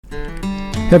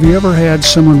Have you ever had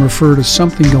someone refer to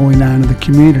something going on in the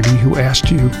community who asked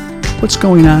you, what's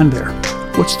going on there?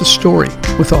 What's the story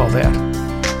with all that?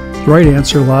 The right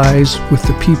answer lies with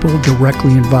the people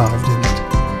directly involved in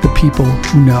it, the people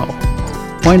who know.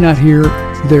 Why not hear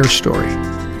their story?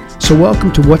 So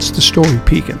welcome to What's the Story,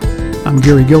 Pekin. I'm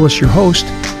Gary Gillis, your host,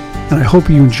 and I hope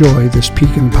you enjoy this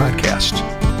Pekin podcast.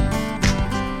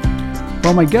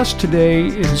 Well, my guest today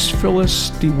is Phillis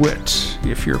Dewitt.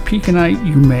 If you're a Pekinite,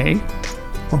 you may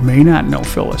or may not know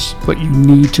Phillis, but you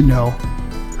need to know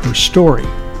her story.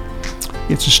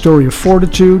 It's a story of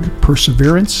fortitude,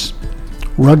 perseverance,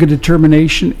 rugged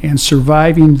determination, and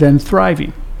surviving, then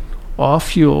thriving, all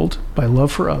fueled by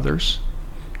love for others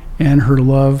and her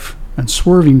love and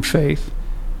unswerving faith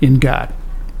in God.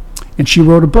 And she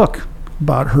wrote a book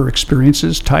about her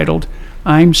experiences titled,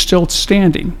 I'm Still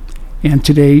Standing. And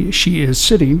today she is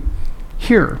sitting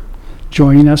here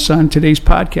joining us on today's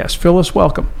podcast. Phillis,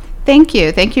 welcome. Thank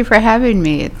you. Thank you for having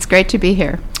me. It's great to be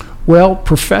here. Well,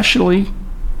 professionally,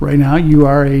 right now, you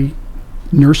are a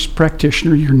nurse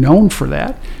practitioner. You're known for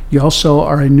that. You also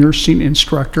are a nursing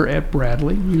instructor at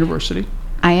Bradley University.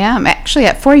 I am actually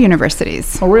at 4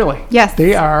 universities. Oh, really? Yes.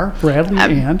 They are Bradley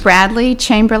and? Bradley,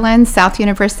 Chamberlain, South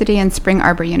University, and Spring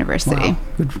Arbor University. Wow.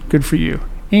 Good for you.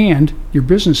 And your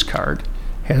business card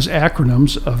has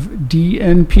acronyms of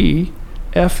DNP,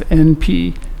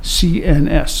 FNP,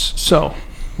 CNS. So,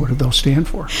 what do those stand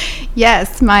for?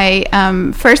 Yes, my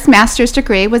first master's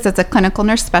degree was as a clinical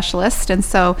nurse specialist, and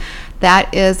so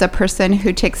that is a person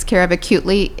who takes care of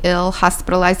acutely ill,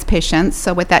 hospitalized patients.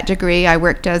 So with that degree, I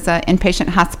worked as an inpatient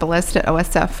hospitalist at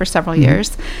OSF for several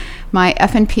years. My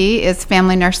FNP is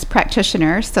family nurse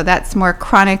practitioner, so that's more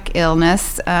chronic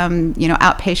illness,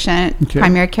 outpatient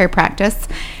primary care practice.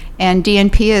 And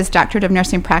DNP is Doctorate of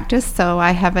Nursing Practice, so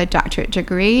I have a doctorate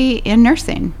degree in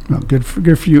nursing. Well, good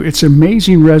for you. It's an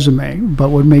amazing resume, but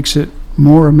what makes it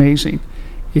more amazing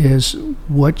is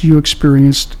what you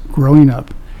experienced growing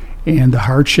up and the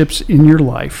hardships in your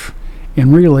life,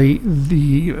 and really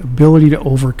the ability to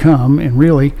overcome, and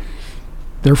really,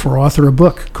 therefore, author a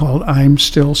book called I'm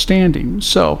Still Standing.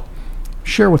 So,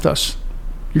 share with us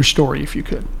your story, if you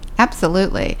could.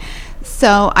 Absolutely.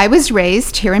 So I was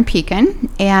raised here in Pekin,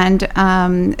 and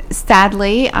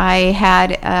sadly, I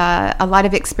had a lot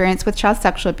of experience with child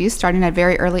sexual abuse starting at a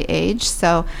very early age.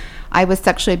 So I was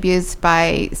sexually abused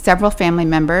by several family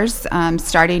members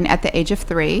starting at the age of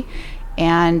 3.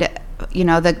 And,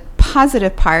 the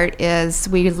positive part is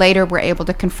we later were able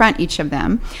to confront each of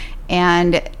them.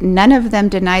 And none of them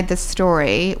denied the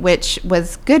story, which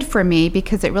was good for me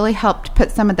because it really helped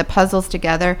put some of the puzzle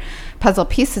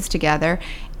pieces together.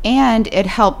 And it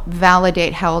helped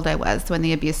validate how old I was when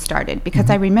the abuse started, because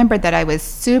I remembered that I was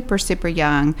super, super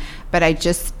young, but I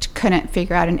just couldn't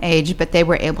figure out an age, but they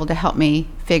were able to help me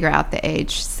figure out the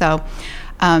age. So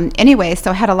anyway,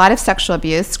 so I had a lot of sexual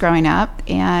abuse growing up,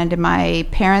 and my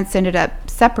parents ended up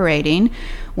separating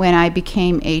when I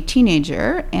became a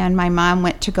teenager, and my mom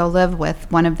went to go live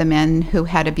with one of the men who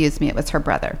had abused me. It was her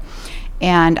brother.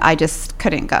 And I just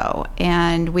couldn't go.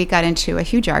 And we got into a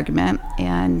huge argument.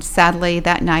 And sadly,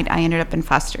 that night, I ended up in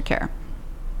foster care.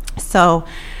 So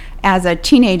as a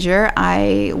teenager,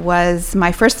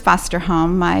 my first foster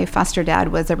home, my foster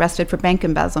dad was arrested for bank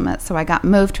embezzlement. So I got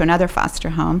moved to another foster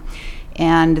home.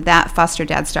 And that foster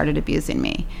dad started abusing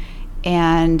me.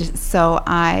 And so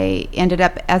I ended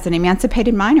up as an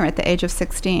emancipated minor at the age of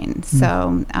 16.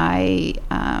 So I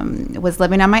was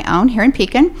living on my own here in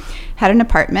Pekin, had an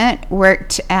apartment,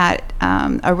 worked at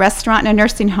a restaurant and a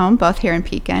nursing home, both here in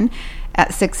Pekin,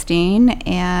 at 16.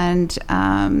 And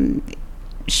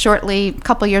shortly, a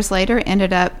couple years later,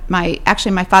 ended up, my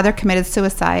father committed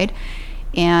suicide.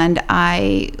 And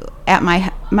at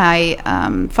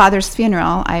my father's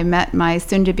funeral, I met my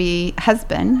soon-to-be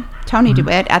husband, Tony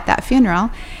DeWitt, at that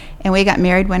funeral. And we got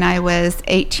married when I was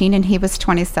 18 and he was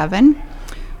 27.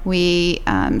 We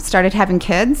started having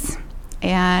kids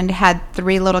and had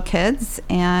 3 little kids.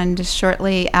 And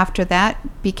shortly after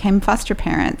that, became foster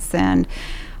parents. And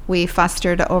we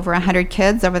fostered over 100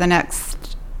 kids over the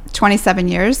next 27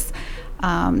 years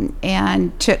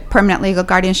and took permanent legal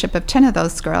guardianship of 10 of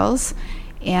those girls.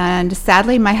 And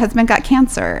sadly, my husband got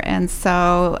cancer, and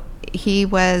so he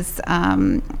was,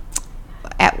 at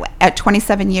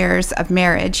 27 years of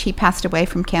marriage, he passed away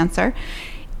from cancer,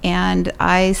 and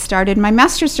I started my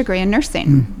master's degree in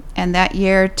nursing. And that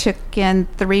year took in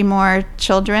 3 more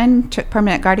children, took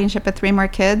permanent guardianship of 3 more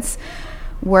kids,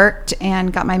 worked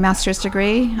and got my master's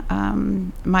degree,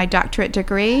 my doctorate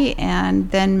degree,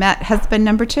 and then met husband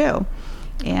number 2.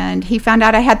 And he found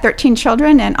out I had 13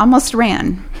 children and almost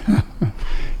ran.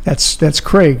 That's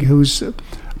Craig, who's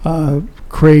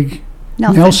Craig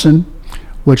Nelson,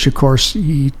 which of course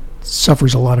he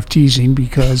suffers a lot of teasing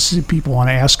because people want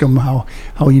to ask him how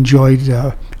he enjoyed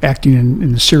acting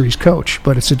in the series Coach,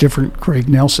 but it's a different Craig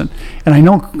Nelson. And I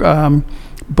know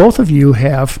both of you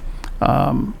have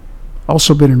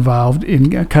also been involved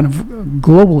in kind of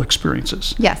global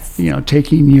experiences. Yes.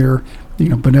 Taking your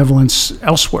benevolence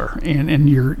elsewhere and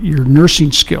your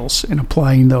nursing skills and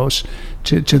applying those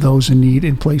to those in need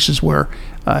in places where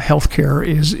healthcare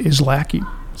is lacking.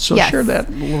 So yes. Share that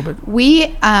a little bit.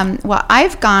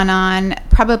 I've gone on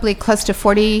probably close to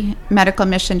 40 medical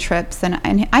mission trips,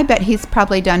 and I bet he's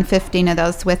probably done 15 of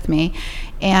those with me.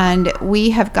 And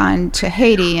we have gone to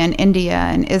Haiti and India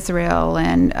and Israel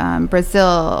and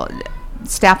Brazil,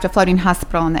 staffed a floating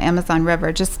hospital on the Amazon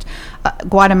River, just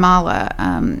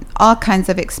Guatemala, all kinds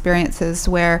of experiences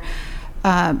where,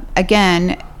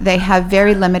 again, they have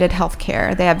very limited health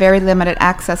care. They have very limited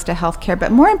access to health care.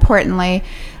 But more importantly,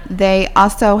 they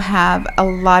also have a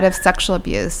lot of sexual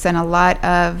abuse and a lot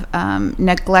of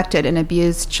neglected and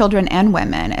abused children and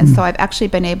women. And so I've actually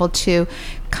been able to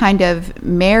kind of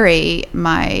marry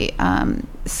my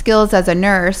skills as a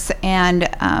nurse and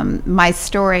my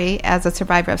story as a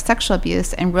survivor of sexual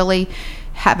abuse and really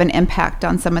have an impact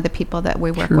on some of the people that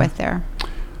we work with there.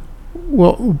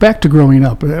 Well, back to growing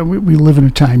up, we live in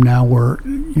a time now where,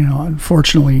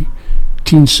 unfortunately,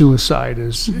 teen suicide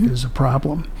is a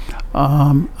problem.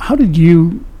 How did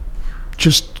you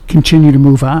just continue to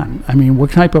move on? I mean,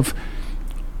 what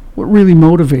really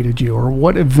motivated you, or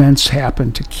what events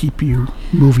happened to keep you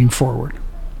moving forward?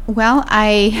 Well,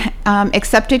 I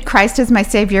accepted Christ as my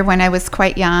Savior when I was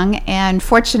quite young, and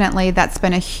fortunately, that's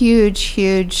been a huge,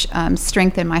 huge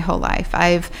strength in my whole life.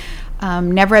 I've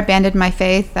never abandoned my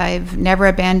faith. I've never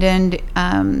abandoned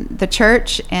the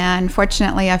church, and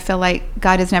fortunately, I feel like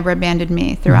God has never abandoned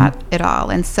me throughout it all.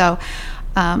 And so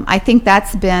I think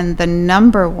that's been the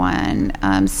number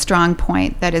one strong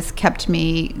point that has kept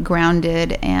me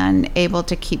grounded and able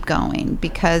to keep going,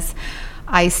 because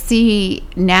I see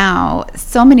now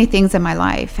so many things in my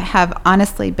life have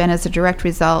honestly been as a direct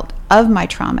result of my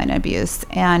trauma and abuse,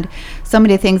 and so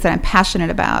many things that I'm passionate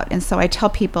about. And so I tell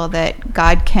people that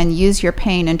God can use your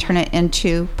pain and turn it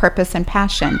into purpose and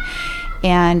passion.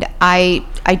 And I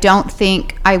don't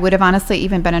think I would have honestly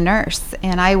even been a nurse.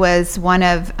 And I was one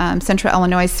of Central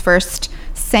Illinois' first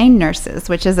SANE nurses,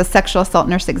 which is a sexual assault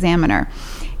nurse examiner.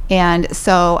 And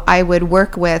so I would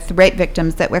work with rape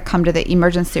victims that would come to the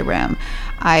emergency room.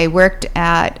 I worked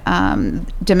at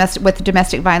with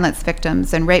domestic violence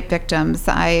victims and rape victims.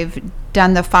 I've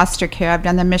done the foster care. I've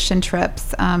done the mission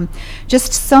trips.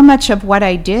 Just so much of what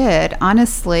I did,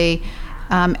 honestly,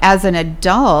 as an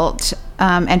adult,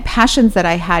 and passions that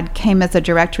I had came as a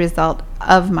direct result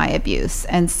of my abuse.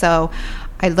 And so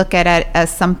I look at it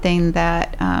as something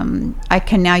that I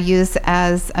can now use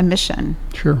as a mission.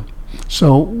 Sure.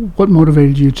 So what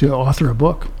motivated you to author a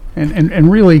book? And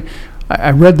really,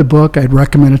 I read the book. I'd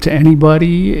recommend it to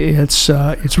anybody. It's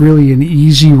really an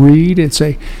easy read. It's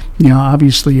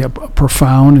obviously a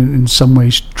profound and in some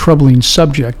ways troubling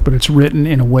subject, but it's written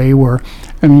in a way where,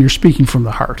 you're speaking from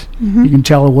the heart. You can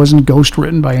tell it wasn't ghost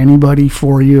written by anybody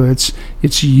for you. It's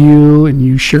you and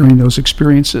you sharing those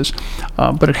experiences.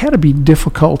 But it had to be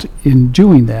difficult in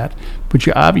doing that, but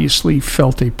you obviously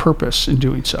felt a purpose in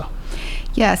doing so.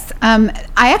 Yes. I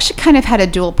actually kind of had a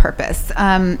dual purpose,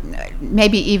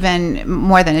 maybe even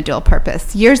more than a dual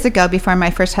purpose. Years ago, before my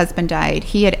first husband died,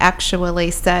 he had actually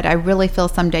said, I really feel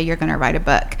someday you're going to write a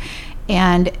book.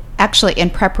 And actually, in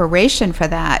preparation for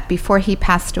that, before he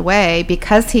passed away,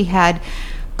 because he had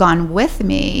gone with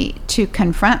me to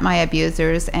confront my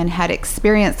abusers and had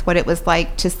experienced what it was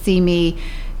like to see me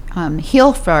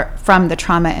heal from the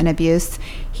trauma and abuse,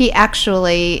 he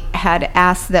actually had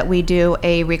asked that we do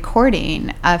a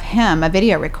recording of him, a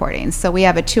video recording. So we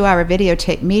have a 2-hour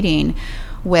videotape meeting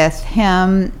with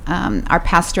him, our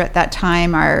pastor at that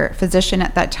time, our physician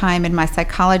at that time, and my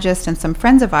psychologist and some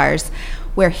friends of ours,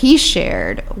 where he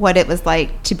shared what it was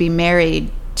like to be married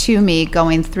to me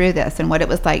going through this and what it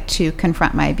was like to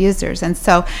confront my abusers. And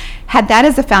so had that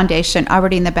as a foundation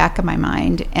already in the back of my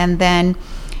mind, and then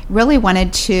really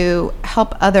wanted to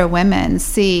help other women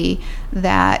see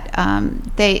that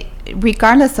they,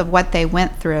 regardless of what they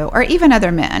went through, or even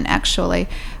other men actually,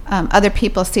 other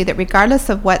people see that regardless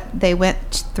of what they went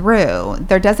through,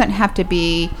 there doesn't have to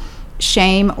be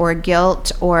shame or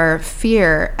guilt or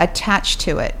fear attached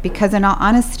to it, because in all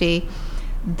honesty,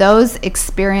 those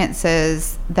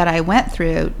experiences that I went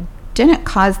through didn't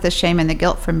cause the shame and the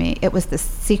guilt for me. It was the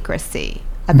secrecy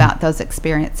about those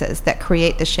experiences that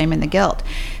create the shame and the guilt.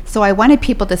 So I wanted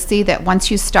people to see that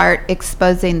once you start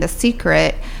exposing the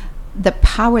secret, the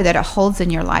power that it holds in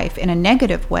your life in a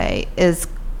negative way is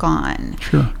gone.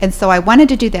 Sure. And so I wanted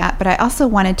to do that, but I also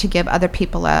wanted to give other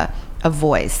people a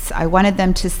voice. I wanted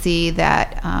them to see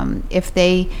that if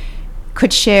they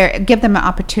could share, give them an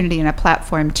opportunity and a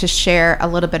platform to share a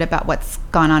little bit about what's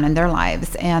gone on in their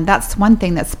lives. And that's one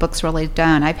thing this book's really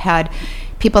done. I've had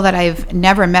people that I've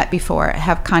never met before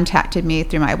have contacted me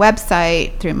through my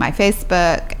website, through my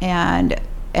Facebook, and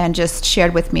just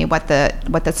shared with me what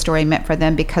the story meant for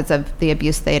them because of the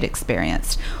abuse they had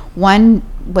experienced. One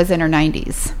was in her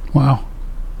 90s. Wow.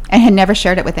 And had never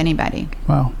shared it with anybody.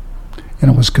 Wow. And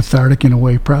it was cathartic in a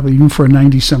way, probably even for a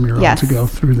 90-some-year-old Yes. to go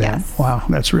through that. Yes. Wow,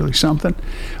 that's really something.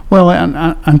 Well,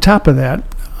 on top of that,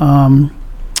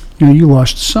 you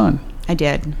lost a son. I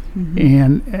did. Mm-hmm.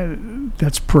 And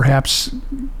that's perhaps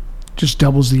just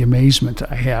doubles the amazement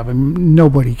I have. And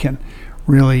nobody can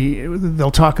really, they'll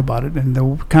talk about it, and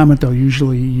the comment they'll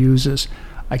usually use is,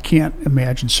 I can't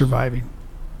imagine surviving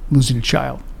losing a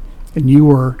child. And you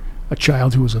were a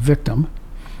child who was a victim.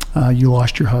 You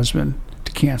lost your husband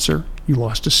to cancer. You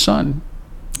lost a son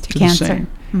to cancer. the same.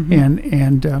 Mm-hmm.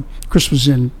 And Chris was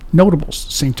in Notables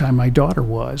the same time my daughter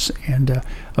was, and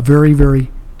a very, very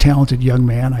talented young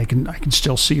man. I can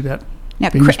still see that. Now,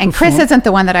 and Chris isn't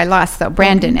the one that I lost, though.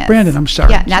 Brandon is. Brandon, I'm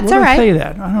sorry. Yeah, that's all right. Say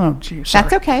that. I don't know. Gee, sorry.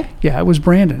 That's okay. Yeah, it was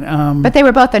Brandon. But they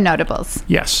were both the Notables.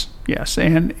 Yes,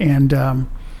 and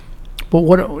but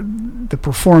what the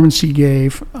performance he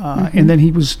gave, and then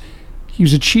he was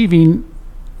achieving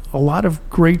a lot of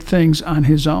great things on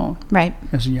his own, right,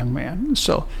 as a young man.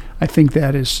 So I think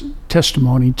that is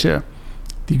testimony to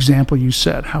the example you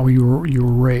set, how you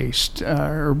were raised,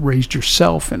 or raised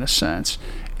yourself in a sense,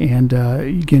 and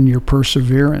again your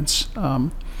perseverance.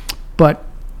 But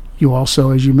you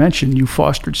also, as you mentioned, you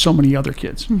fostered so many other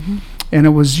kids, and it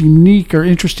was unique or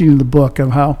interesting in the book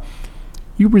of how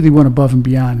you really went above and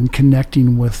beyond in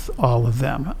connecting with all of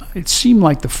them. It seemed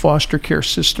like the foster care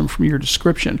system, from your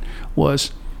description,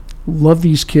 was love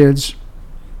these kids,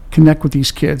 connect with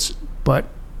these kids, but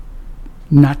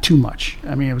not too much.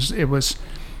 I mean, it was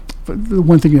the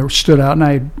one thing that stood out, and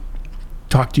I had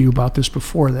talked to you about this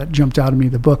before, that jumped out at me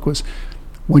in the book, was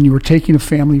when you were taking a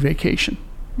family vacation,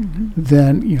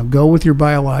 then go with your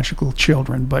biological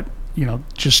children, but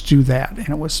just do that. And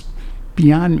it was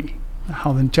beyond me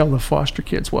how then tell the foster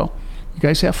kids, well, you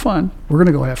guys have fun, we're going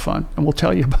to go have fun, and we'll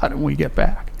tell you about it when we get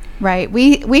back. Right.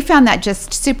 We found that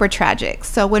just super tragic.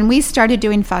 So when we started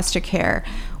doing foster care,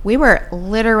 we were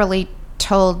literally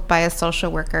told by a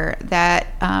social worker that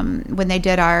when they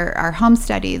did our home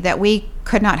study, that we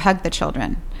could not hug the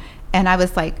children. And I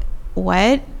was like,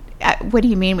 what? What do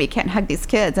you mean we can't hug these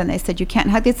kids? And they said, you can't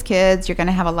hug these kids. You're going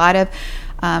to have a lot of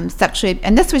sexually,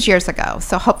 and this was years ago,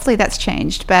 so hopefully that's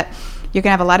changed, but you're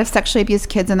going to have a lot of sexually abused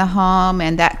kids in the home,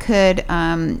 and that could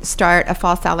start a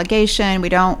false allegation. We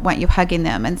don't want you hugging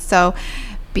them. And so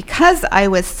because I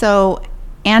was so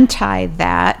anti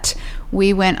that,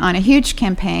 we went on a huge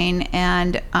campaign,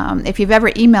 and if you've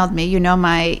ever emailed me,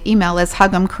 my email is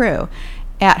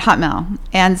hug'emcrew@hotmail.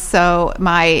 And so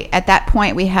at that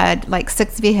point we had like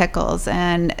 6 vehicles,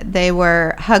 and they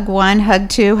were hug 1, hug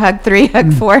 2, hug 3,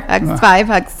 hug 4, hug 5,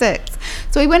 hug 6.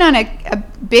 So we went on a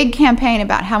big campaign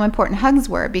about how important hugs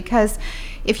were, because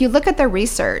if you look at the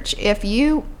research, if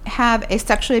you have a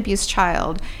sexually abused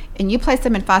child and you place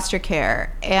them in foster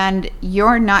care and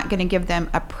you're not going to give them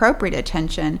appropriate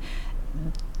attention,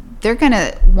 they're going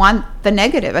to want the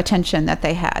negative attention that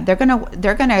they had. They're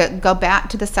going to go back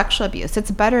to the sexual abuse.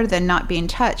 It's better than not being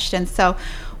touched. And so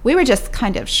we were just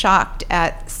kind of shocked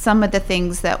at some of the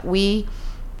things that we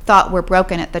thought were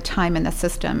broken at the time in the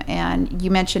system. And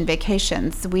you mentioned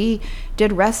vacations. We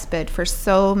did respite for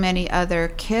so many other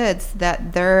kids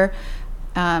that their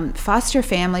foster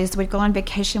families would go on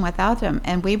vacation without them.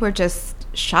 And we were just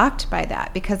shocked by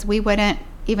that, because we wouldn't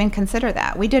even consider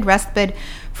that. We did respite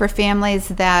for families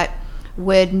that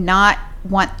would not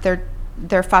want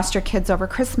their foster kids over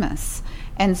Christmas.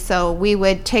 And so we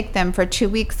would take them for 2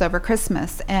 weeks over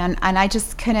Christmas. And I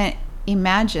just couldn't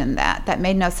imagine that. That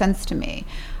made no sense to me.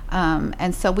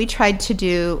 And so we tried to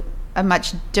do a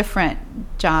much different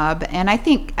job. And I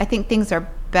think things are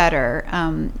better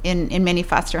in many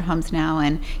foster homes now,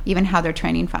 and even how they're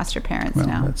training foster parents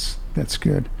now. That's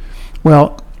good.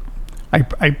 Well,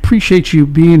 I appreciate you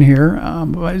being here.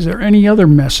 Is there any other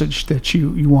message that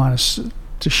you want us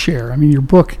to share? I mean, your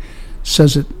book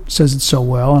says it so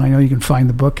well, and I know you can find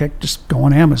the book. Just go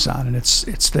on Amazon, and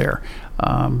it's there.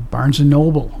 Barnes and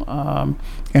Noble,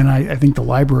 and I think the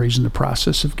library's in the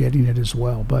process of getting it as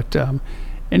well. But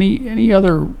any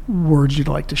other words you'd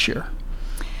like to share?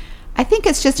 I think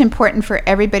it's just important for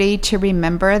everybody to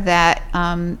remember that,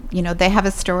 they have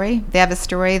a story. They have a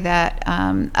story that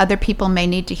other people may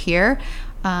need to hear,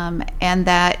 and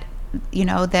that,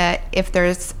 that if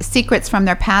there's secrets from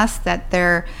their past that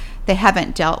they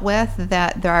haven't dealt with,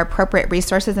 that there are appropriate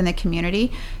resources in the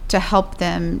community to help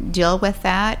them deal with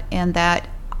that, and that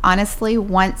honestly,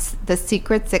 once the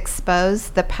secret's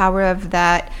exposed, the power of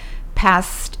that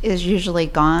past is usually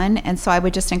gone. And so I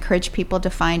would just encourage people to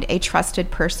find a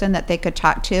trusted person that they could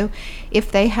talk to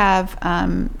if they have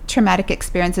traumatic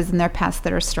experiences in their past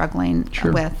that are struggling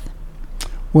with.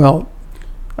 Well,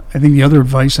 I think the other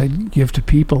advice I'd give to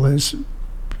people is,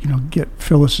 get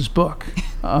Phyllis's book.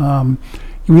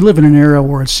 We live in an era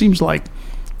where it seems like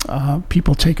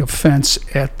people take offense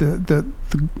at the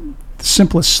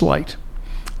simplest slight.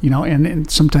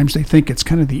 And sometimes they think it's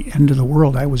kind of the end of the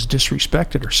world. I was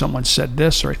disrespected, or someone said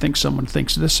this, or I think someone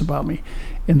thinks this about me.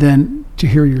 And then to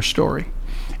hear your story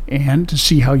and to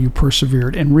see how you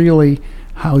persevered and really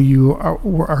how you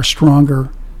are stronger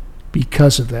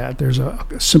because of that. There's a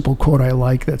simple quote I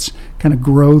like that's kind of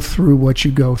grow through what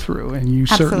you go through, and you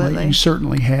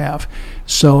certainly have.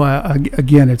 So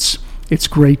again, it's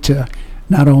great to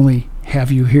not only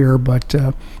have you here, but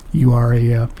you are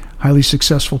a highly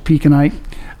successful Pekinite.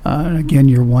 Again,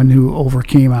 you're one who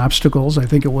overcame obstacles. I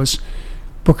think it was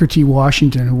Booker T.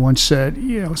 Washington who once said,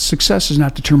 success is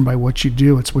not determined by what you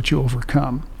do, it's what you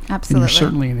overcome. Absolutely. And you're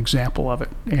certainly an example of it.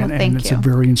 And it's you. A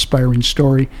very inspiring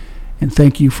story. And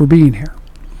thank you for being here.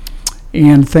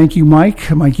 And thank you,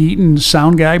 Mike. Mike Eaton,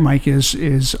 sound guy. Mike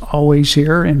is always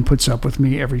here and puts up with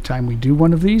me every time we do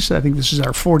one of these. I think this is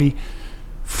our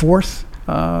 44th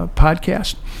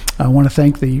podcast. I want to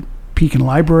thank the Pekin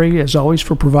Library, as always,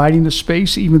 for providing the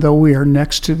space, even though we are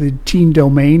next to the teen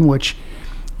domain, which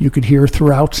you could hear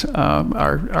throughout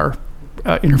our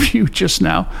interview just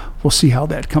now. We'll see how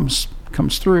that comes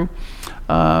through.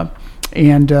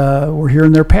 And we're here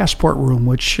in their passport room,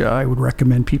 which I would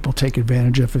recommend people take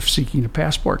advantage of if seeking a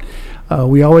passport.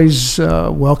 We always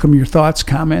welcome your thoughts,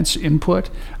 comments,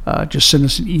 input. Just send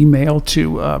us an email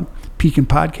to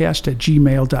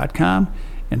pekinpodcast@gmail.com.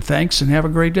 And thanks, and have a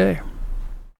great day.